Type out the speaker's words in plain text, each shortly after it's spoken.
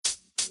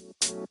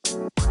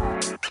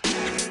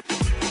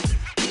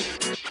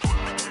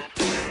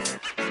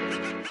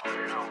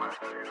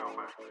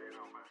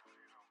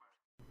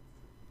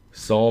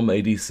Psalm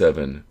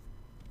 87.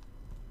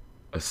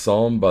 A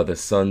psalm by the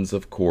sons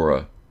of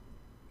Korah.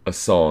 A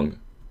song.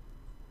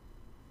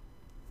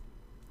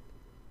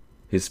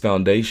 His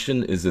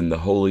foundation is in the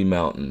holy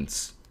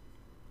mountains.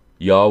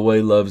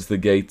 Yahweh loves the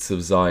gates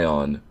of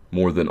Zion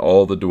more than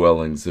all the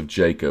dwellings of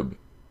Jacob.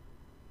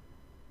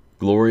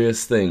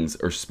 Glorious things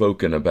are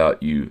spoken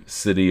about you,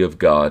 city of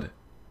God.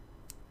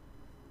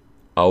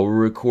 I will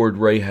record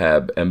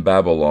Rahab and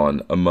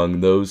Babylon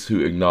among those who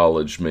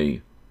acknowledge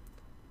me.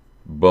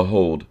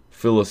 Behold,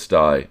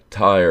 Philistine,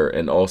 Tyre,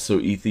 and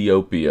also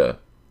Ethiopia.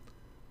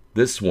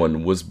 This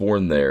one was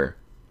born there.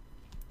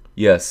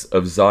 Yes,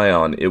 of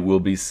Zion it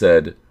will be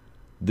said,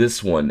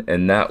 this one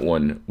and that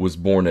one was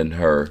born in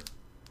her.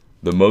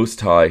 The Most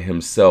High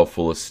himself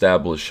will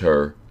establish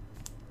her.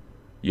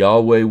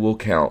 Yahweh will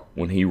count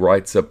when he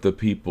writes up the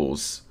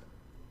peoples.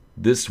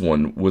 This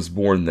one was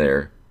born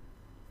there.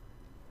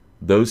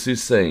 Those who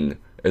sing,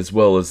 as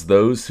well as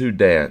those who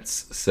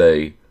dance,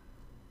 say,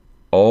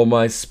 all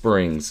my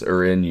springs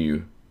are in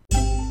you.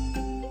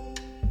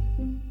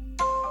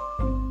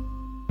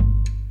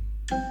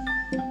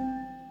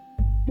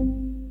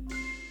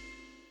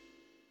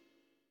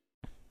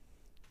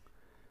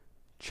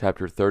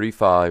 Chapter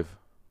 35.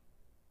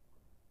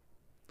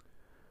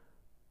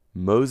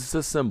 Moses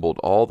assembled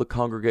all the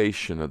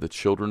congregation of the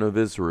children of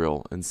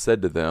Israel, and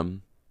said to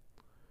them,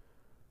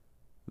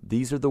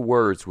 these are the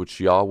words which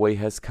Yahweh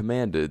has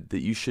commanded,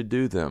 that you should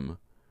do them.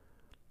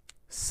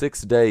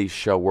 6 days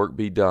shall work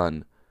be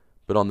done,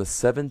 but on the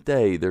 7th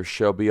day there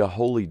shall be a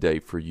holy day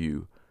for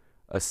you,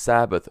 a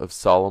Sabbath of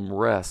solemn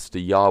rest to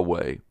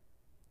Yahweh.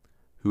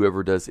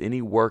 Whoever does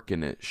any work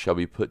in it shall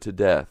be put to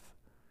death.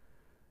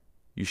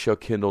 You shall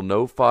kindle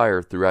no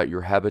fire throughout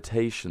your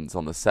habitations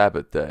on the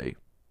Sabbath day.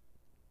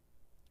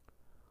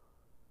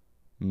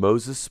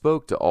 Moses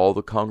spoke to all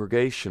the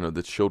congregation of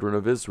the children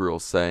of Israel,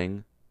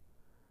 saying,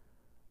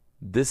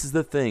 this is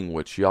the thing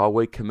which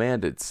Yahweh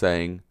commanded,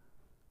 saying,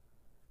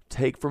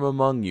 take from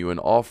among you an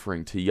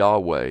offering to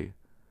Yahweh.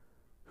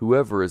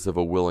 Whoever is of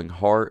a willing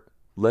heart,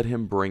 let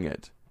him bring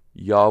it,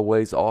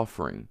 Yahweh's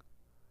offering.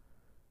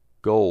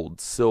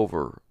 Gold,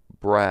 silver,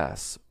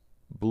 brass,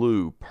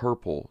 blue,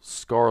 purple,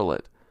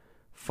 scarlet,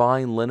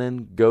 fine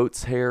linen,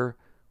 goat's hair,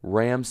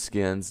 ram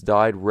skins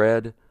dyed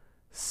red,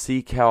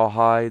 sea-cow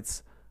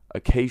hides,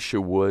 acacia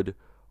wood,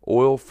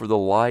 oil for the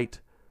light,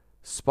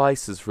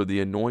 spices for the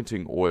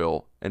anointing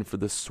oil, and for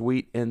the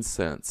sweet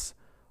incense,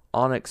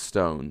 onyx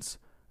stones,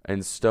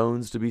 and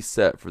stones to be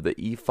set for the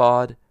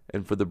ephod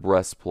and for the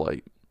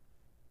breastplate.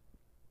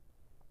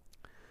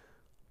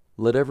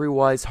 Let every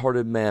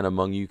wise-hearted man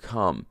among you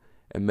come,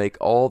 and make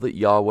all that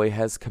Yahweh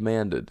has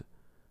commanded,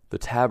 the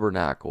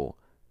tabernacle,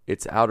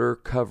 its outer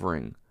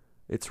covering,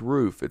 its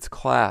roof, its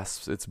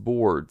clasps, its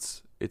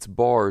boards, its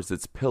bars,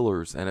 its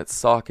pillars, and its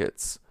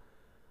sockets,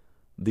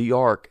 the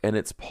ark and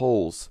its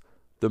poles,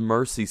 the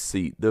mercy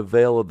seat, the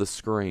veil of the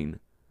screen,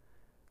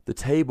 the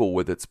table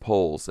with its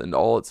poles and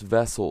all its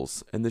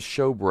vessels, and the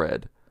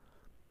showbread,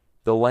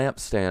 the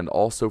lampstand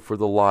also for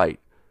the light,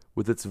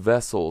 with its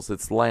vessels,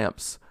 its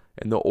lamps,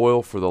 and the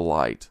oil for the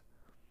light,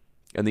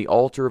 and the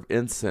altar of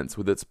incense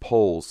with its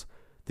poles,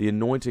 the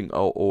anointing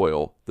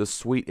oil, the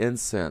sweet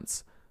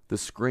incense, the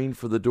screen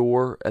for the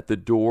door at the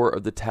door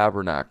of the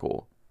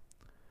tabernacle,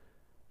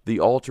 the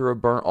altar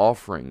of burnt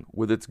offering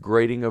with its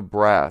grating of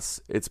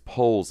brass, its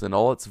poles and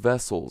all its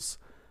vessels,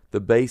 the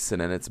basin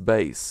and its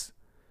base,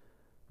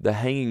 the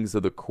hangings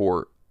of the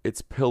court,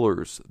 its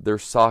pillars, their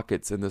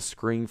sockets, and the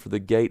screen for the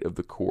gate of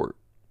the court,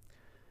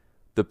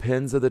 the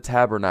pins of the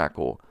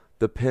tabernacle,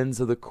 the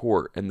pins of the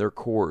court and their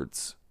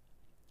cords,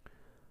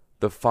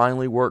 the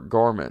finely worked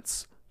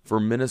garments for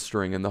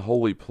ministering in the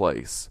holy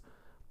place,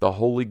 the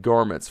holy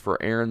garments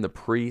for Aaron the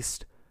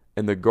priest,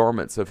 and the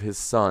garments of his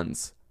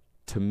sons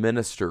to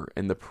minister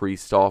in the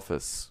priest's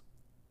office.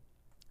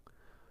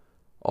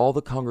 All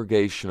the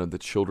congregation of the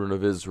children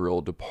of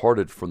Israel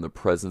departed from the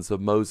presence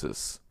of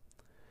Moses.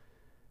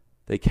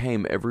 They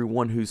came, every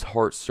one whose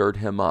heart stirred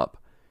him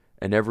up,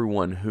 and every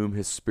one whom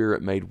his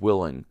spirit made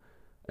willing,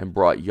 and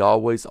brought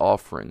Yahweh's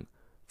offering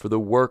for the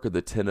work of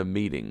the tent of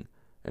meeting,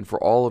 and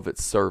for all of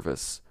its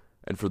service,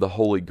 and for the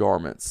holy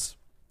garments.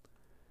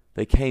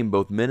 They came,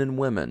 both men and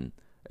women,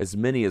 as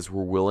many as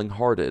were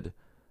willing-hearted,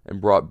 and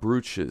brought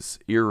brooches,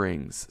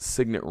 earrings,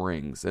 signet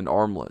rings, and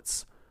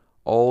armlets,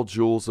 all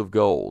jewels of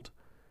gold,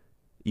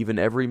 even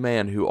every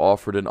man who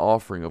offered an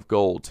offering of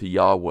gold to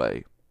Yahweh.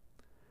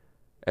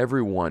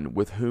 Every one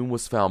with whom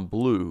was found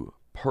blue,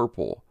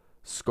 purple,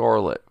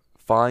 scarlet,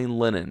 fine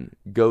linen,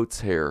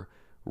 goat's hair,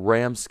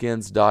 ram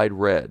skins dyed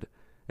red,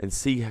 and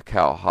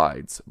sea-cow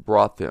hides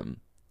brought them.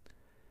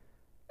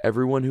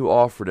 Everyone who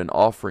offered an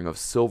offering of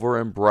silver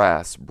and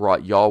brass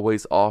brought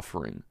Yahweh's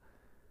offering.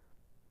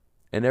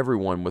 And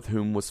everyone with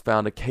whom was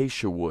found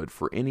acacia wood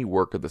for any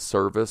work of the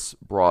service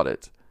brought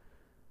it.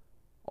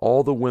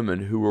 All the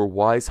women who were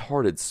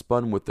wise-hearted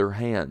spun with their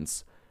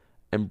hands,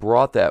 and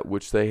brought that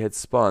which they had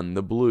spun,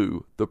 the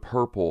blue, the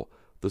purple,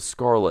 the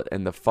scarlet,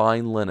 and the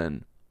fine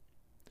linen.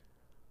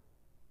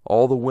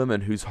 All the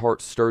women whose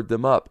hearts stirred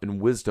them up in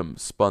wisdom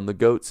spun the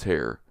goat's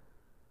hair.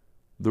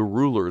 The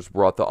rulers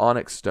brought the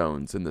onyx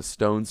stones and the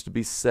stones to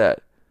be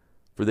set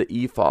for the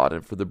ephod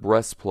and for the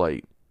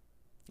breastplate,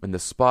 and the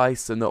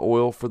spice and the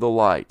oil for the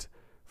light,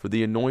 for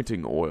the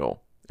anointing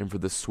oil, and for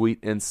the sweet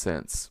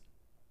incense.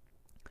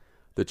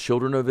 The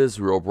children of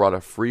Israel brought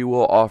a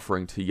freewill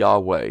offering to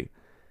Yahweh,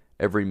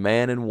 every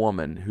man and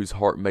woman whose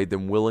heart made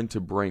them willing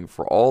to bring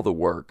for all the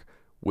work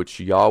which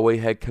Yahweh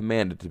had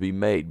commanded to be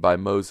made by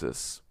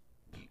Moses.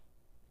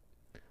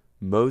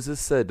 Moses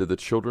said to the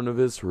children of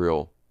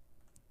Israel,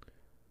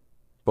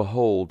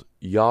 Behold,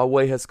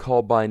 Yahweh has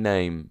called by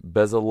name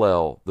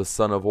Bezalel the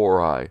son of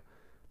Uri,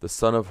 the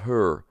son of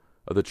Hur,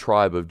 of the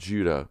tribe of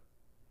Judah.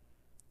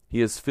 He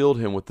has filled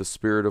him with the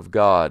Spirit of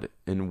God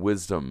in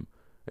wisdom,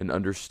 in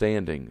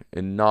understanding,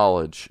 in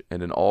knowledge,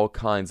 and in all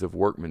kinds of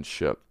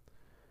workmanship,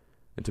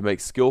 and to make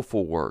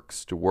skillful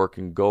works, to work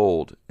in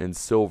gold, and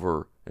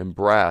silver, and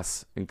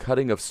brass, and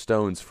cutting of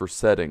stones for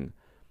setting,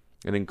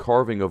 and in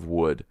carving of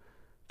wood,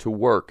 to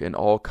work in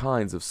all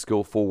kinds of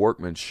skillful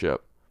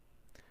workmanship.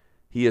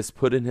 He has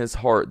put in his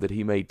heart that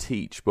he may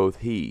teach both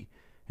he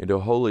and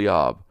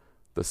Oholiab,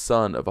 the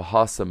son of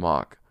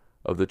Ahisamach,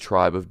 of the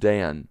tribe of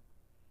Dan.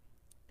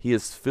 He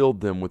has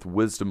filled them with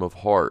wisdom of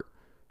heart,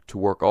 to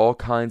work all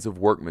kinds of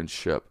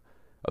workmanship,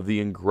 of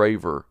the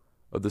engraver,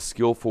 of the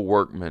skillful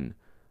workman,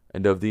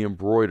 and of the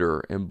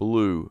embroiderer in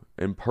blue,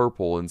 and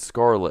purple, and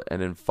scarlet,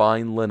 and in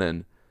fine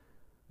linen,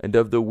 and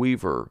of the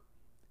weaver,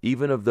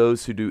 even of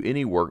those who do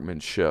any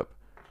workmanship,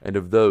 and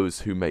of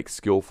those who make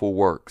skillful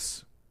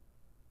works.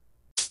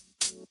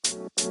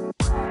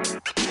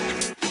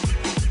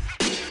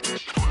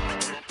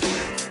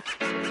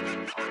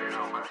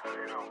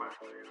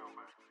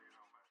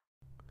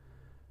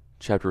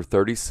 Chapter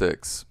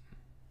 36.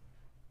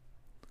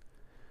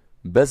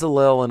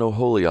 Bezalel and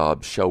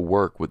Oholiab shall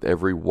work with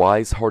every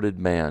wise-hearted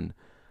man,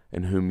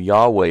 in whom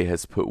Yahweh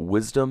has put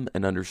wisdom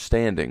and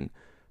understanding,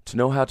 to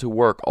know how to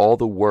work all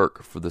the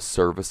work for the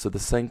service of the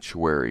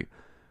sanctuary,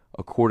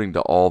 according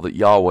to all that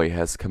Yahweh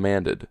has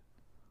commanded.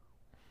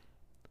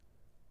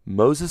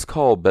 Moses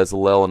called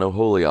Bezalel and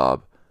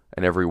Oholiab,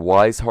 and every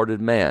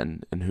wise-hearted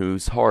man, in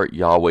whose heart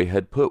Yahweh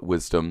had put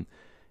wisdom,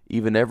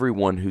 even every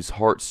one whose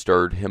heart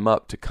stirred him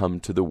up to come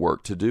to the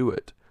work to do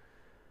it.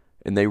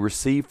 And they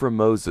received from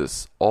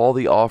Moses all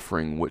the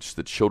offering which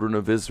the children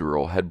of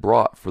Israel had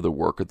brought for the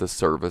work of the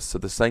service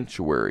of the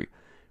sanctuary,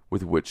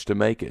 with which to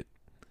make it.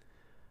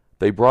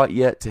 They brought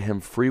yet to him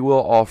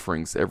freewill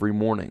offerings every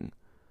morning.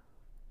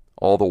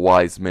 All the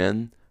wise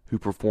men, who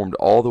performed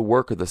all the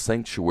work of the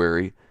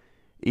sanctuary,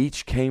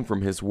 each came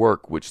from his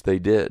work which they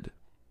did.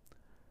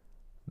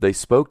 They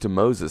spoke to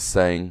Moses,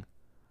 saying,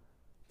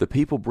 The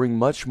people bring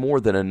much more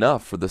than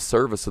enough for the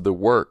service of the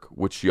work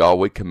which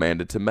Yahweh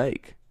commanded to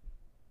make.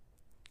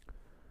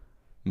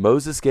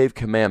 Moses gave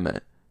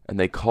commandment, and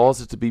they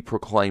caused it to be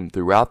proclaimed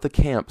throughout the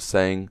camp,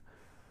 saying,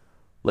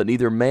 Let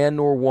neither man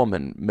nor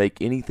woman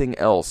make anything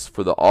else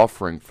for the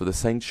offering for the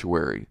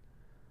sanctuary.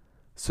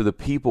 So the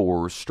people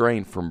were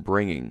restrained from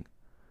bringing,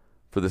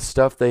 for the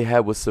stuff they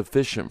had was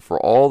sufficient for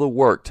all the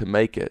work to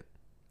make it,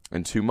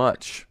 and too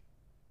much.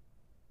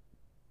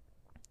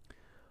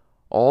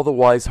 All the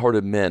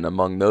wise-hearted men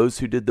among those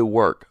who did the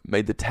work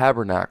made the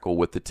tabernacle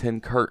with the 10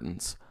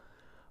 curtains,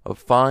 of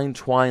fine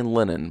twined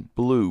linen,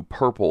 blue,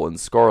 purple, and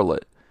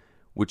scarlet,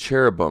 with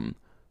cherubim,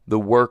 the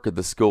work of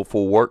the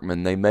skillful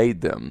workmen they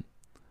made them.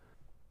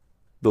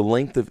 The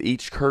length of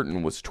each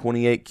curtain was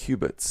 28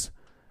 cubits,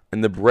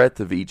 and the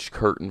breadth of each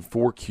curtain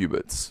 4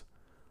 cubits.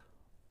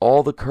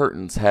 All the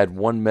curtains had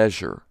one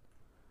measure.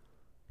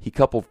 He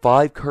coupled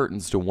 5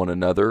 curtains to one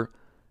another,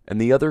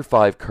 and the other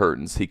 5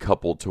 curtains he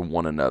coupled to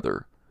one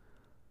another.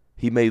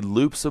 He made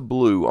loops of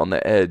blue on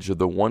the edge of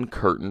the one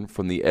curtain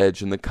from the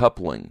edge in the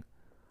coupling.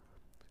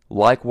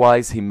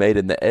 Likewise he made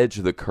in the edge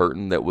of the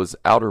curtain that was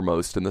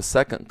outermost in the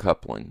second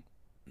coupling.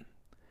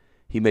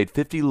 He made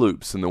 50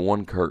 loops in the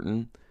one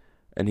curtain,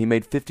 and he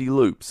made 50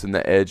 loops in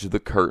the edge of the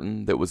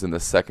curtain that was in the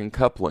second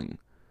coupling.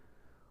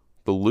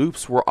 The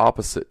loops were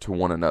opposite to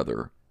one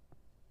another.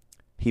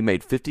 He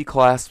made 50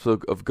 clasps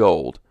of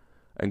gold,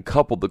 and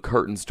coupled the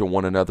curtains to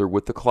one another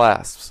with the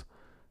clasps,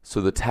 so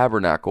the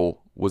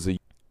tabernacle was a.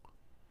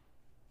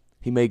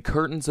 He made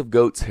curtains of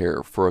goat's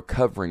hair for a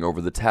covering over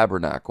the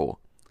tabernacle.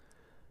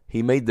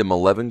 He made them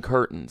 11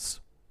 curtains.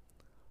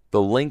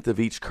 The length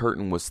of each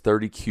curtain was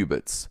 30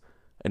 cubits,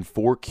 and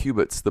 4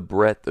 cubits the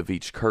breadth of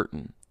each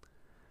curtain.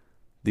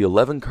 The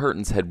 11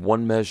 curtains had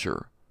one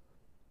measure.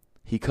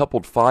 He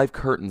coupled 5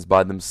 curtains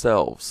by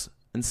themselves,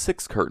 and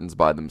 6 curtains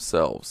by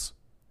themselves.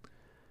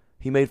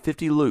 He made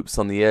 50 loops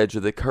on the edge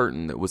of the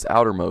curtain that was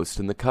outermost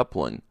in the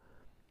coupling,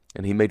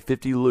 and he made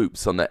 50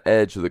 loops on the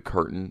edge of the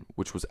curtain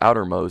which was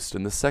outermost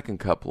in the second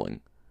coupling.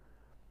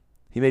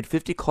 He made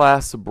 50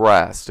 clasps of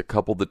brass to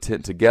couple the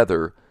tent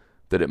together,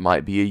 that it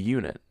might be a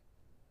unit.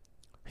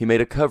 He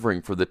made a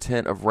covering for the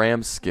tent of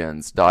ram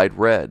skins dyed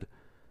red,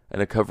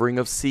 and a covering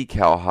of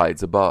sea-cow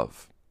hides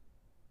above.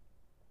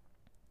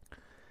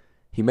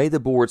 He made the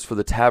boards for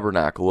the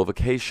tabernacle of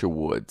acacia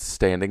wood,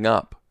 standing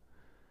up.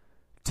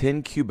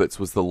 10 cubits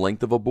was the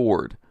length of a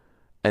board,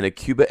 and 1.5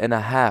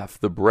 cubits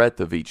the breadth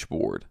of each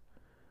board.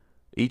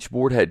 Each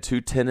board had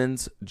 2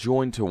 tenons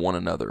joined to one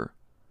another.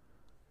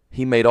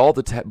 He made all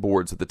the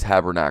boards of the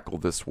tabernacle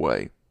this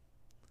way.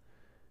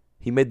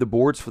 He made the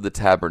boards for the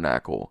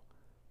tabernacle,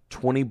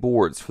 20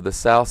 boards for the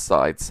south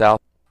side.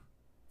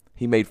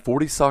 He made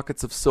 40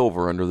 sockets of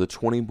silver under the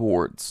 20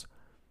 boards,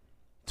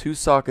 2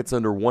 sockets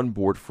under one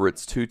board for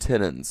its 2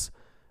 tenons,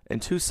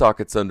 and 2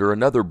 sockets under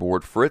another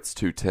board for its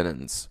 2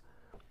 tenons.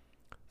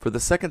 For the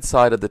second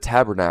side of the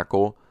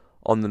tabernacle,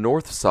 on the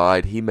north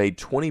side, he made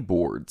 20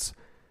 boards,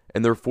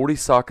 and their 40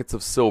 sockets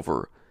of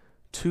silver,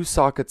 2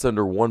 sockets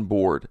under one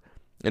board,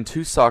 and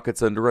 2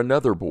 sockets under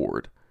another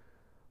board.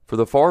 For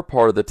the far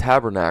part of the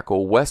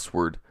tabernacle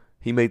westward,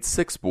 he made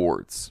 6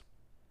 boards.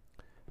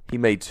 He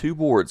made 2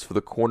 boards for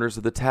the corners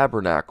of the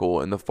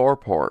tabernacle in the far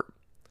part.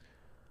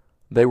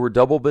 They were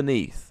double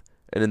beneath,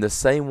 and in the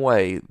same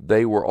way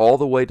they were all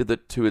the way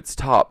to its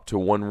top to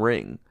one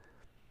ring.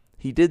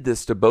 He did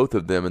this to both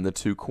of them in the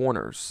 2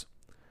 corners.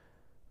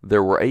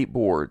 There were 8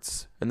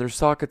 boards, and their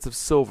sockets of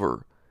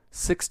silver,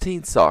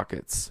 16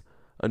 sockets,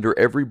 under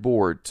every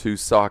board 2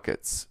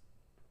 sockets.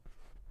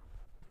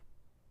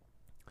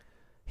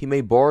 He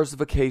made bars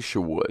of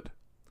acacia wood,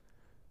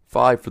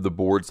 5 for the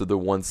boards of the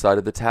one side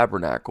of the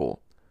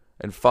tabernacle,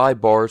 and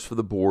 5 bars for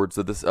the boards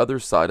of this other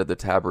side of the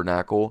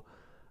tabernacle,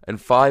 and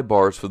 5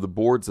 bars for the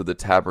boards of the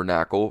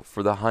tabernacle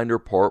for the hinder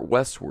part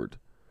westward.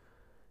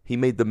 He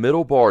made the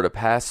middle bar to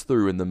pass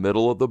through in the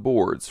middle of the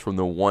boards from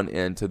the one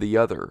end to the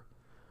other.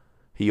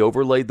 He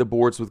overlaid the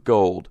boards with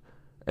gold,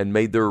 and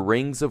made their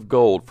rings of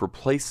gold for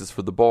places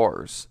for the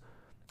bars,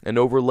 and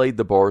overlaid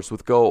the bars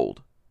with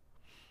gold.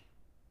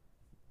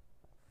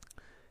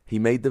 He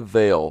made the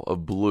veil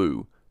of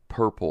blue,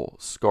 purple,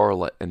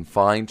 scarlet, and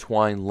fine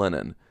twined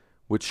linen,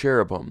 with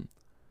cherubim.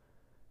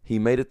 He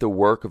made it the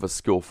work of a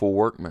skillful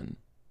workman.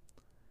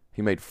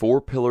 He made 4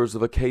 pillars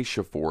of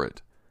acacia for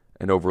it,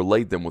 and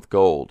overlaid them with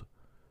gold.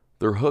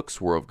 Their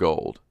hooks were of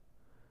gold.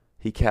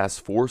 He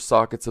cast 4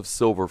 sockets of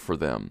silver for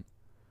them.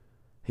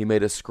 He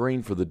made a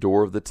screen for the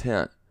door of the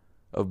tent,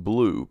 of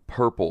blue,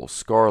 purple,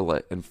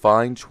 scarlet, and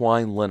fine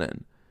twined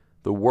linen,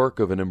 the work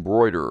of an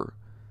embroiderer,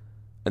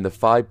 and the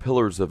 5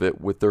 pillars of it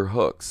with their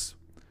hooks.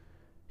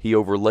 He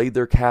overlaid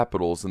their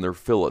capitals and their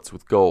fillets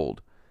with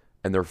gold,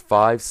 and their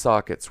 5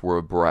 sockets were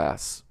of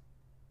brass.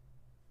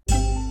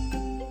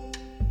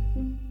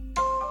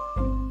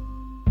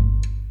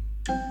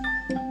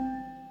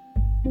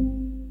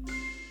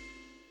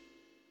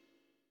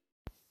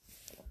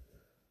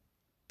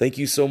 Thank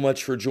you so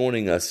much for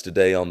joining us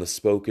today on the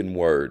Spoken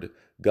Word.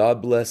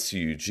 God bless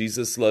you.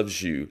 Jesus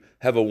loves you.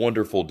 Have a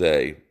wonderful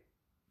day.